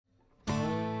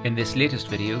In this latest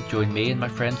video, join me and my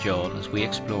friend John as we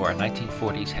explore a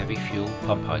 1940s heavy fuel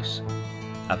pump house.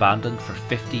 Abandoned for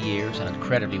 50 years and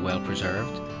incredibly well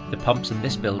preserved, the pumps in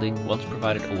this building once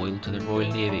provided oil to the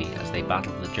Royal Navy as they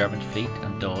battled the German fleet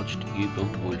and dodged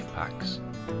U-boat wolf packs.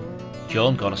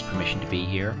 John got us permission to be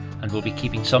here and will be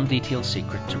keeping some details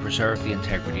secret to preserve the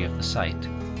integrity of the site.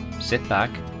 Sit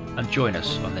back and join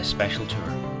us on this special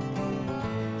tour.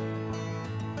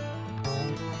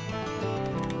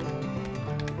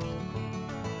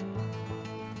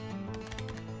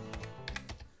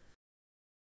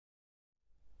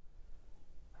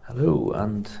 Hello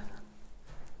and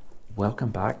welcome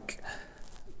back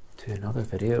to another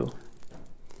video.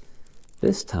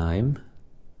 This time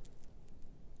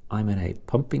I'm in a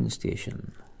pumping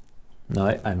station.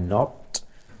 Now I'm not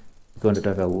going to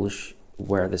divulge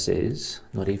where this is,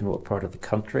 not even what part of the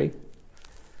country,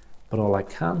 but all I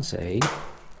can say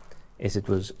is it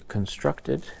was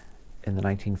constructed in the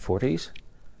 1940s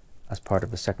as part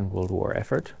of the Second World War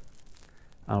effort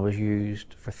and was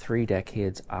used for 3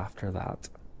 decades after that.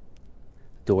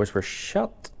 Doors were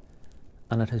shut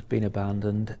and it has been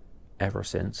abandoned ever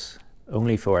since,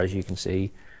 only for, as you can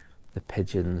see, the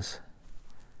pigeons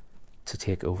to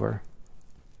take over.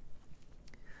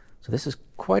 So this is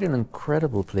quite an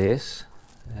incredible place.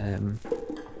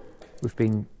 We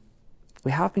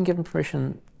have been given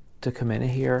permission to come in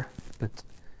here, but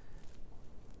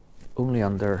only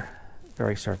under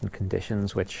very certain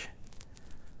conditions, which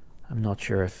I'm not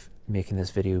sure if making this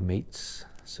video meets.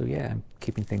 So yeah, I'm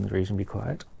keeping things reasonably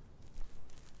quiet.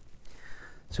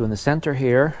 So in the center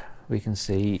here, we can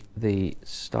see the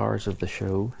stars of the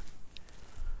show,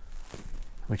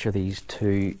 which are these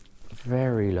 2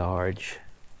 very large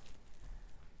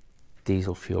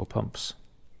diesel fuel pumps.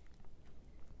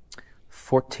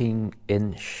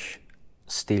 14-inch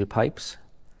steel pipes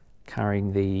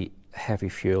carrying the heavy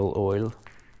fuel oil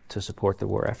to support the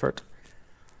war effort,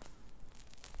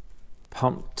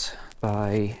 pumped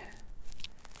by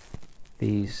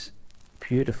these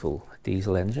beautiful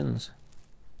diesel engines.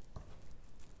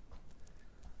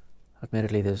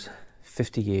 Admittedly, there's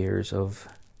 50 years of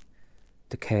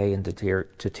decay and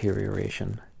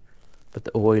deterioration, but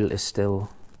the oil is still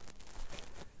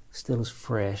as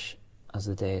fresh as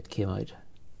the day it came out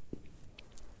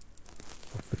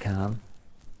of the can.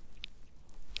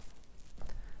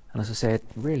 And as I say, it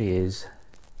really is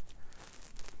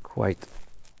quite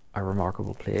a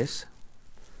remarkable place.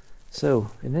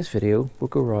 So in this video we'll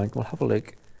go around, we'll have a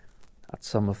look at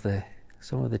some of the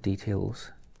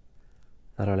details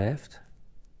that are left.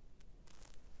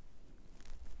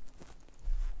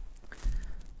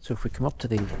 So if we come up to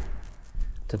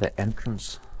the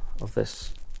entrance of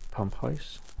this pump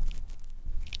house,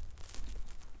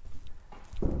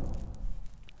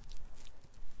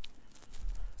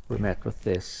 we're met with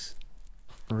this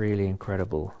really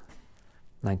incredible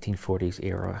 1940s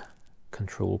era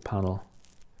control panel.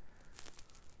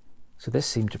 So this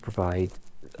seemed to provide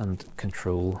and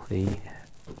control the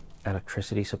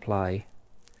electricity supply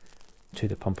to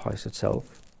the pump house itself.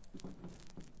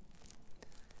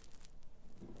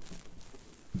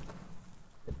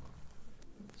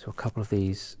 So a couple of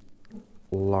these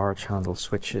large handle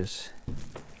switches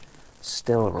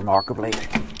still remarkably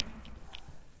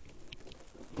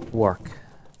work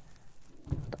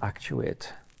and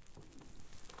actuate.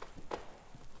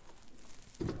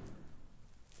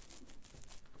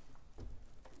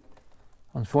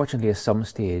 Unfortunately, at some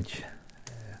stage,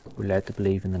 we're led to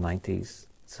believe in the 90s,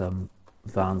 some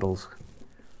vandals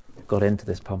got into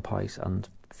this pump house and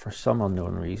for some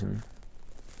unknown reason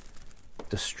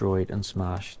destroyed and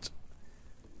smashed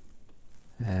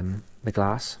the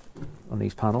glass on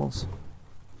these panels.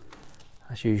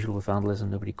 As usual with vandalism,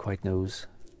 nobody quite knows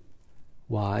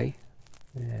why.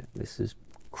 This is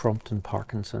Crompton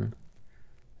Parkinson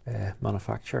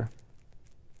manufacture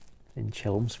in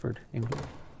Chelmsford, England.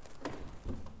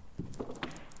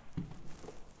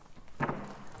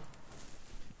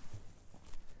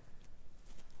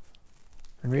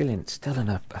 And really it's still in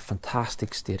a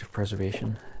fantastic state of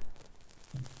preservation.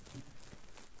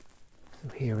 So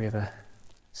here we have a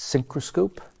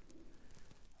synchroscope.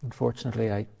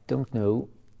 Unfortunately I don't know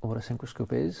what a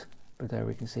synchroscope is, but there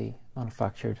we can see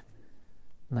manufactured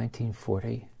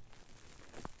 1940.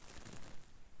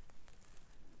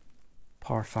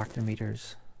 Power factor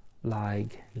meters,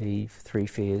 lag, leave,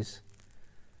 3-phase.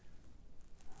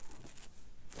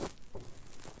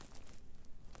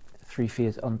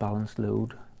 3-phase unbalanced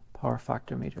load power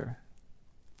factor meter.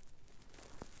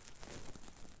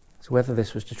 So whether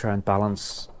this was to try and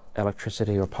balance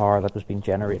electricity or power that was being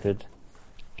generated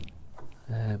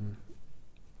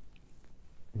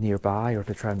nearby, or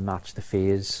to try and match the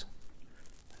phase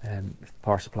if the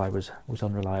power supply was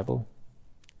unreliable.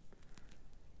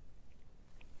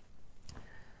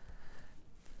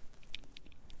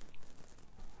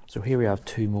 So here we have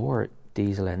two more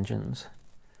diesel engines,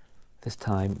 this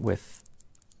time with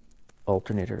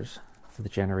alternators for the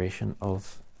generation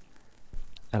of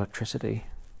electricity.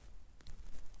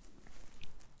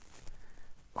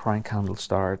 Crank handle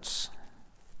starts,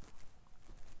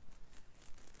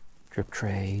 drip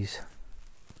trays,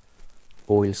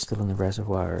 oil still in the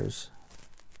reservoirs.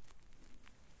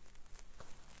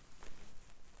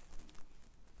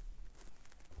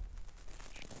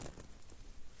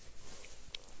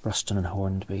 Ruston and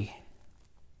Hornby,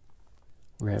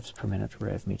 revs per minute,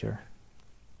 rev meter.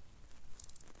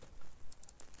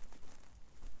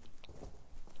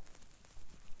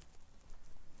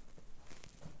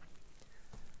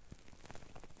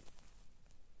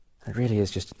 It really is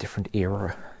just a different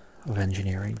era of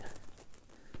engineering.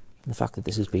 And the fact that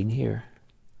this has been here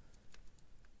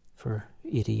for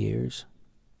 80 years,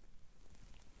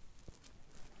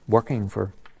 working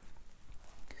for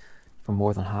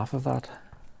more than half of that.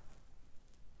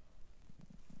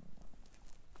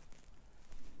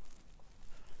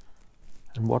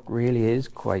 And what really is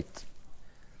quite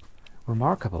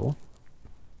remarkable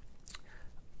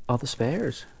are the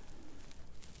spares.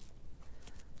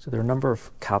 So there are a number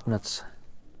of cabinets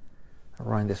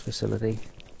around this facility.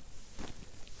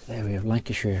 There we have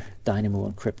Lancashire Dynamo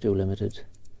and Crypto Limited,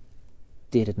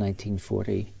 dated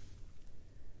 1940,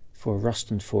 for a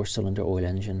Ruston 4-cylinder oil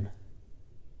engine.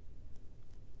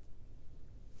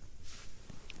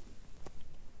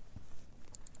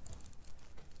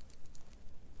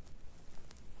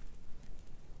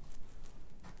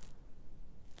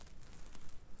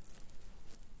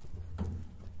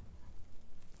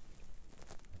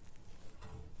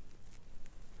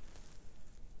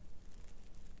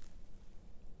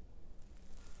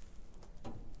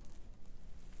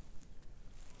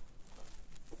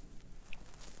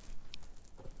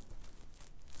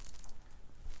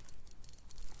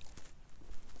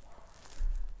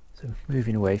 So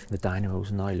moving away from the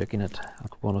dynamos, now looking at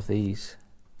one of these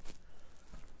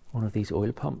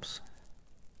oil pumps.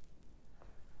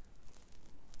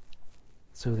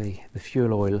 So the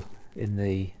fuel oil in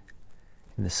the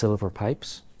silver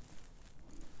pipes,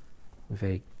 with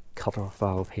a cut-off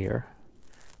valve here.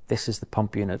 This is the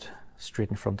pump unit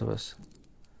straight in front of us,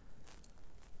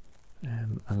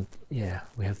 and yeah,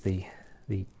 we have the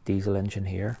diesel engine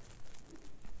here.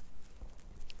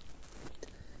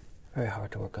 Very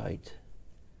hard to work out.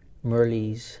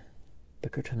 Murley's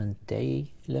Bickerton and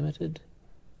Day Limited.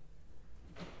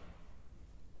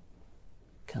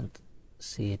 Can't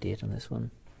see a date on this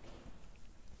one.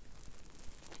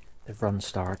 The run,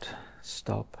 start,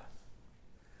 stop,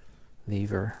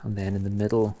 lever, and then in the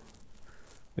middle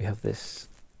we have this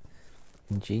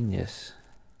ingenious,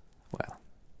 well,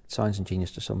 it sounds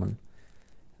ingenious to someone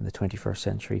in the 21st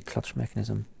century, clutch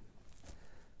mechanism.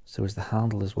 So as the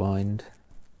handle is wound,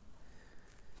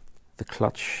 the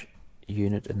clutch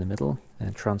unit in the middle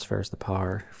and transfers the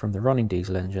power from the running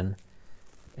diesel engine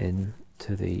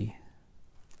into the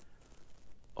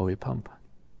oil pump.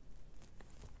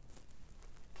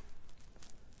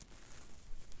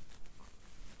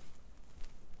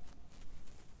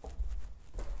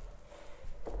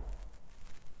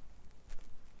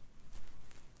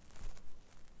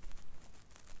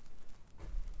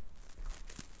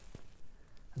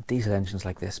 And diesel engines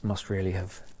like this must really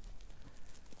have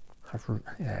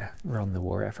run the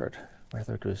war effort,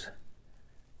 whether it was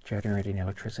generating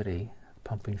electricity,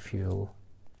 pumping fuel,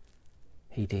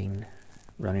 heating,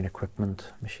 running equipment,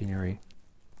 machinery.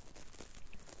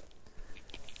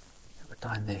 We're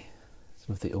down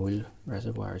some of the oil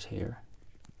reservoirs here.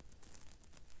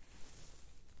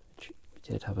 We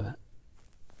did have a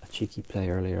cheeky play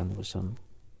earlier, and there was some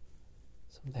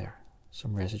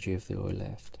residue of the oil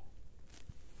left.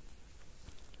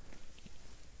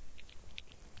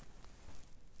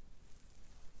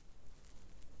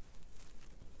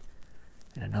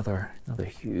 And another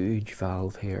huge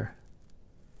valve here.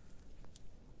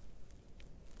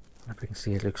 If we can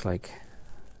see, it looks like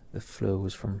the flow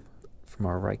is from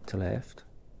our right to left.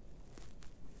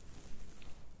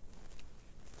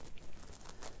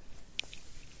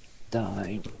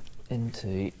 Down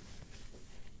into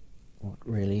what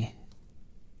really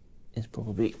is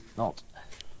probably not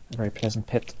a very pleasant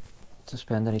pit to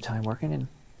spend any time working in.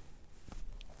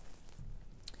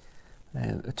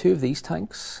 Now, two of these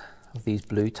tanks, of these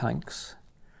blue tanks,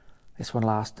 this one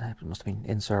must have been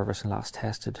in service and last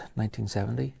tested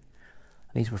 1970. And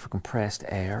these were for compressed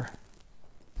air.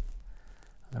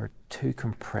 And there were two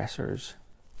compressors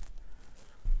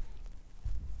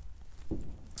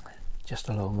just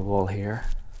along the wall here.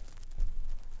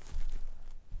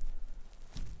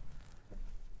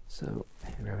 So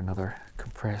here we have another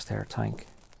compressed air tank.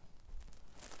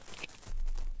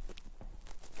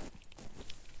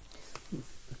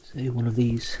 Say one of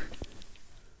these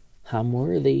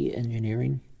Hamworthy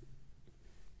engineering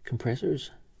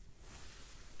compressors.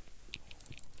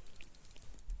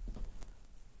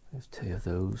 There's two of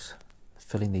those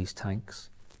filling these tanks.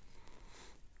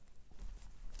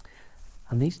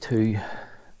 And these two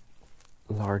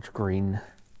large green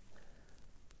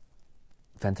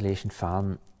ventilation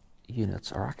fan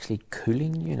units are actually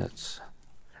cooling units.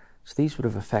 So these would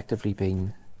have effectively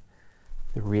been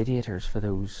the radiators for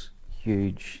those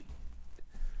huge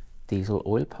diesel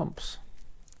oil pumps.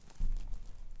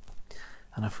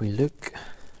 And if we look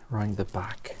around the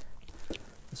back,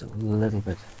 there's a little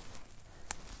bit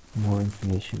more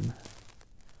information.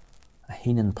 A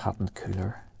Heenan patent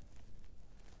cooler.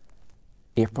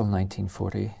 April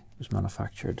 1940 was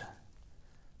manufactured.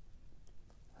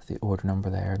 The order number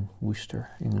there in Worcester,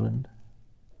 England.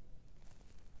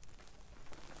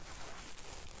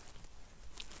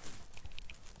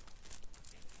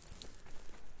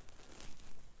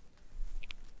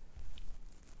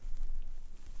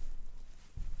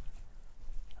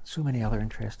 So many other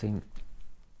interesting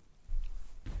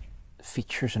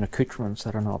features and accoutrements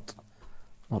that are not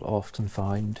often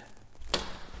found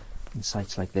in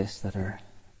sites like this that are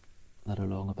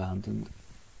long abandoned.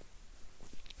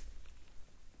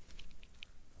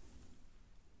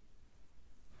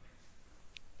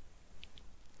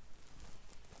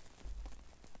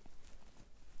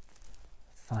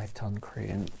 Five-ton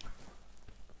crane.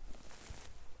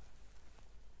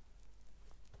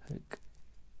 Hook.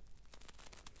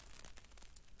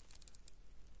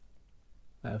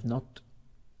 I have not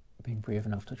been brave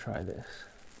enough to try this,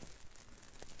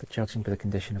 but judging by the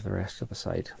condition of the rest of the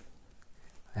site,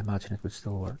 I imagine it would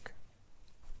still work.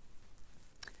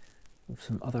 With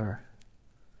some other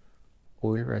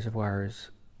oil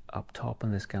reservoirs up top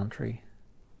in this gantry.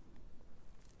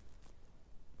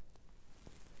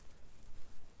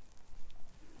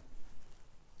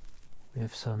 We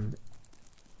have some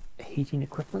heating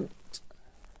equipment.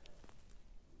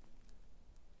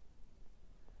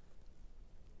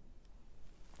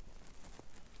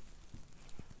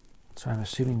 So I'm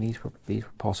assuming these were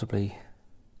possibly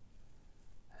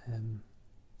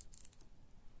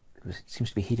it seems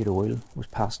to be heated oil was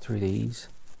passed through these,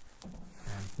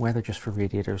 whether just for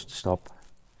radiators to stop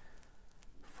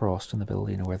frost in the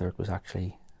building or whether it was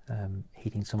actually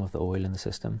heating some of the oil in the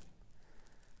system.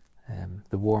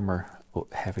 The warmer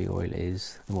heavy oil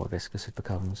is, the more viscous it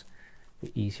becomes,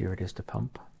 the easier it is to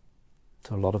pump.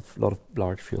 So a lot of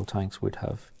large fuel tanks would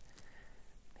have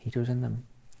heaters in them.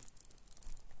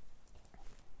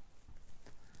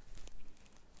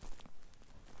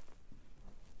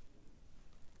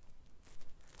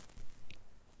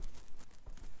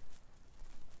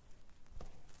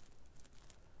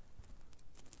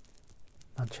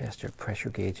 Manchester pressure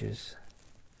gauges,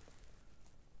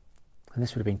 and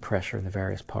this would have been pressure in the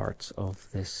various parts of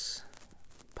this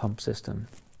pump system.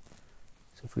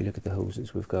 So if we look at the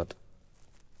hoses, we've got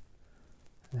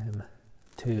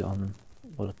two on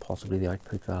possibly the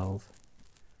output valve,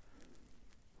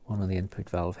 one on the input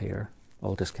valve here,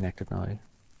 all disconnected now.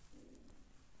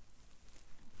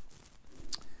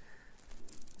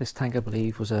 This tank, I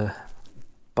believe, was a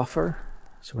buffer,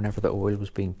 so whenever the oil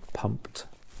was being pumped,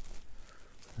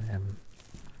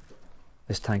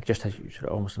 this tank just has sort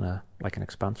of almost like an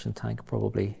expansion tank,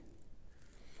 probably.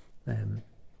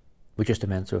 Which just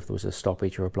meant so if there was a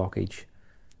stoppage or a blockage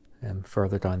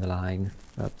further down the line,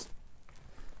 that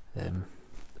the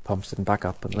pumps didn't back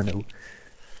up and there were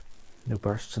no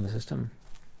bursts in the system.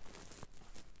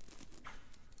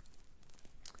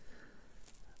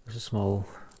 There's a small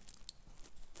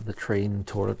latrine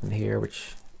toilet in here,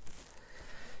 which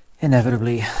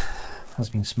inevitably has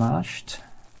been smashed.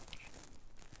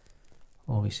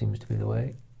 Always seems to be the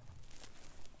way.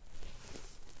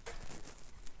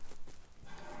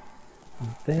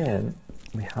 And then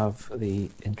we have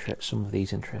some of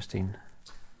these interesting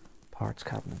parts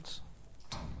cabinets.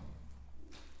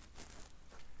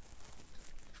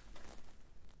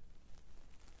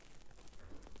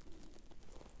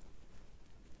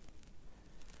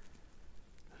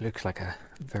 Looks like a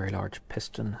very large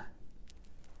piston.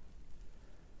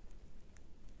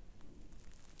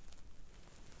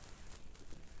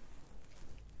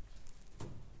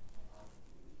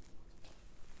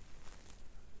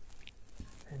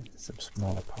 Some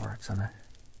smaller parts and a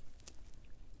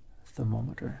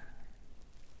thermometer.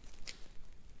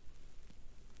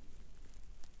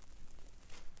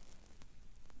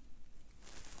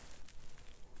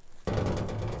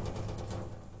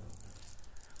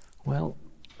 Well,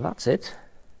 that's it.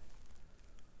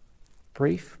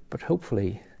 Brief, but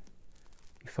hopefully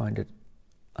you find it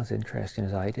as interesting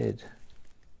as I did.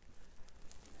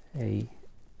 A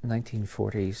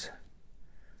 1940s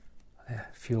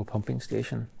fuel pumping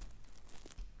station.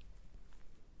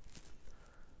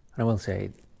 And I will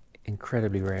say,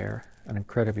 incredibly rare, and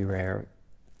incredibly rare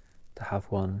to have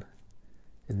one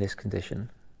in this condition.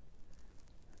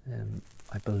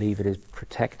 I believe it is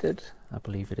protected. I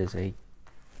believe it is a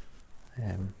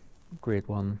Grade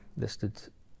 1 listed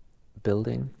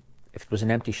building. If it was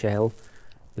an empty shell,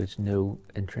 there's no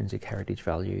intrinsic heritage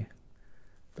value,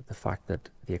 but the fact that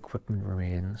the equipment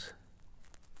remains,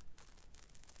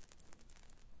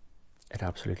 it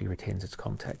absolutely retains its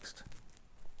context.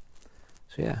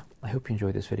 So yeah, I hope you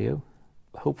enjoyed this video.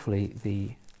 Hopefully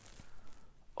the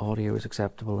audio is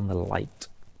acceptable in the light,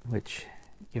 which,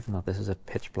 given that this is a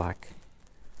pitch black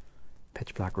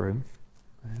room,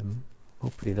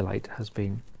 hopefully the light has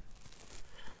been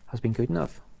good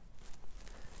enough.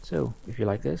 So if you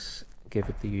like this, give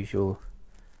it the usual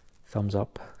thumbs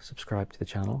up, subscribe to the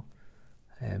channel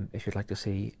if you'd like to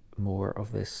see more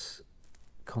of this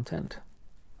content.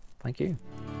 Thank you.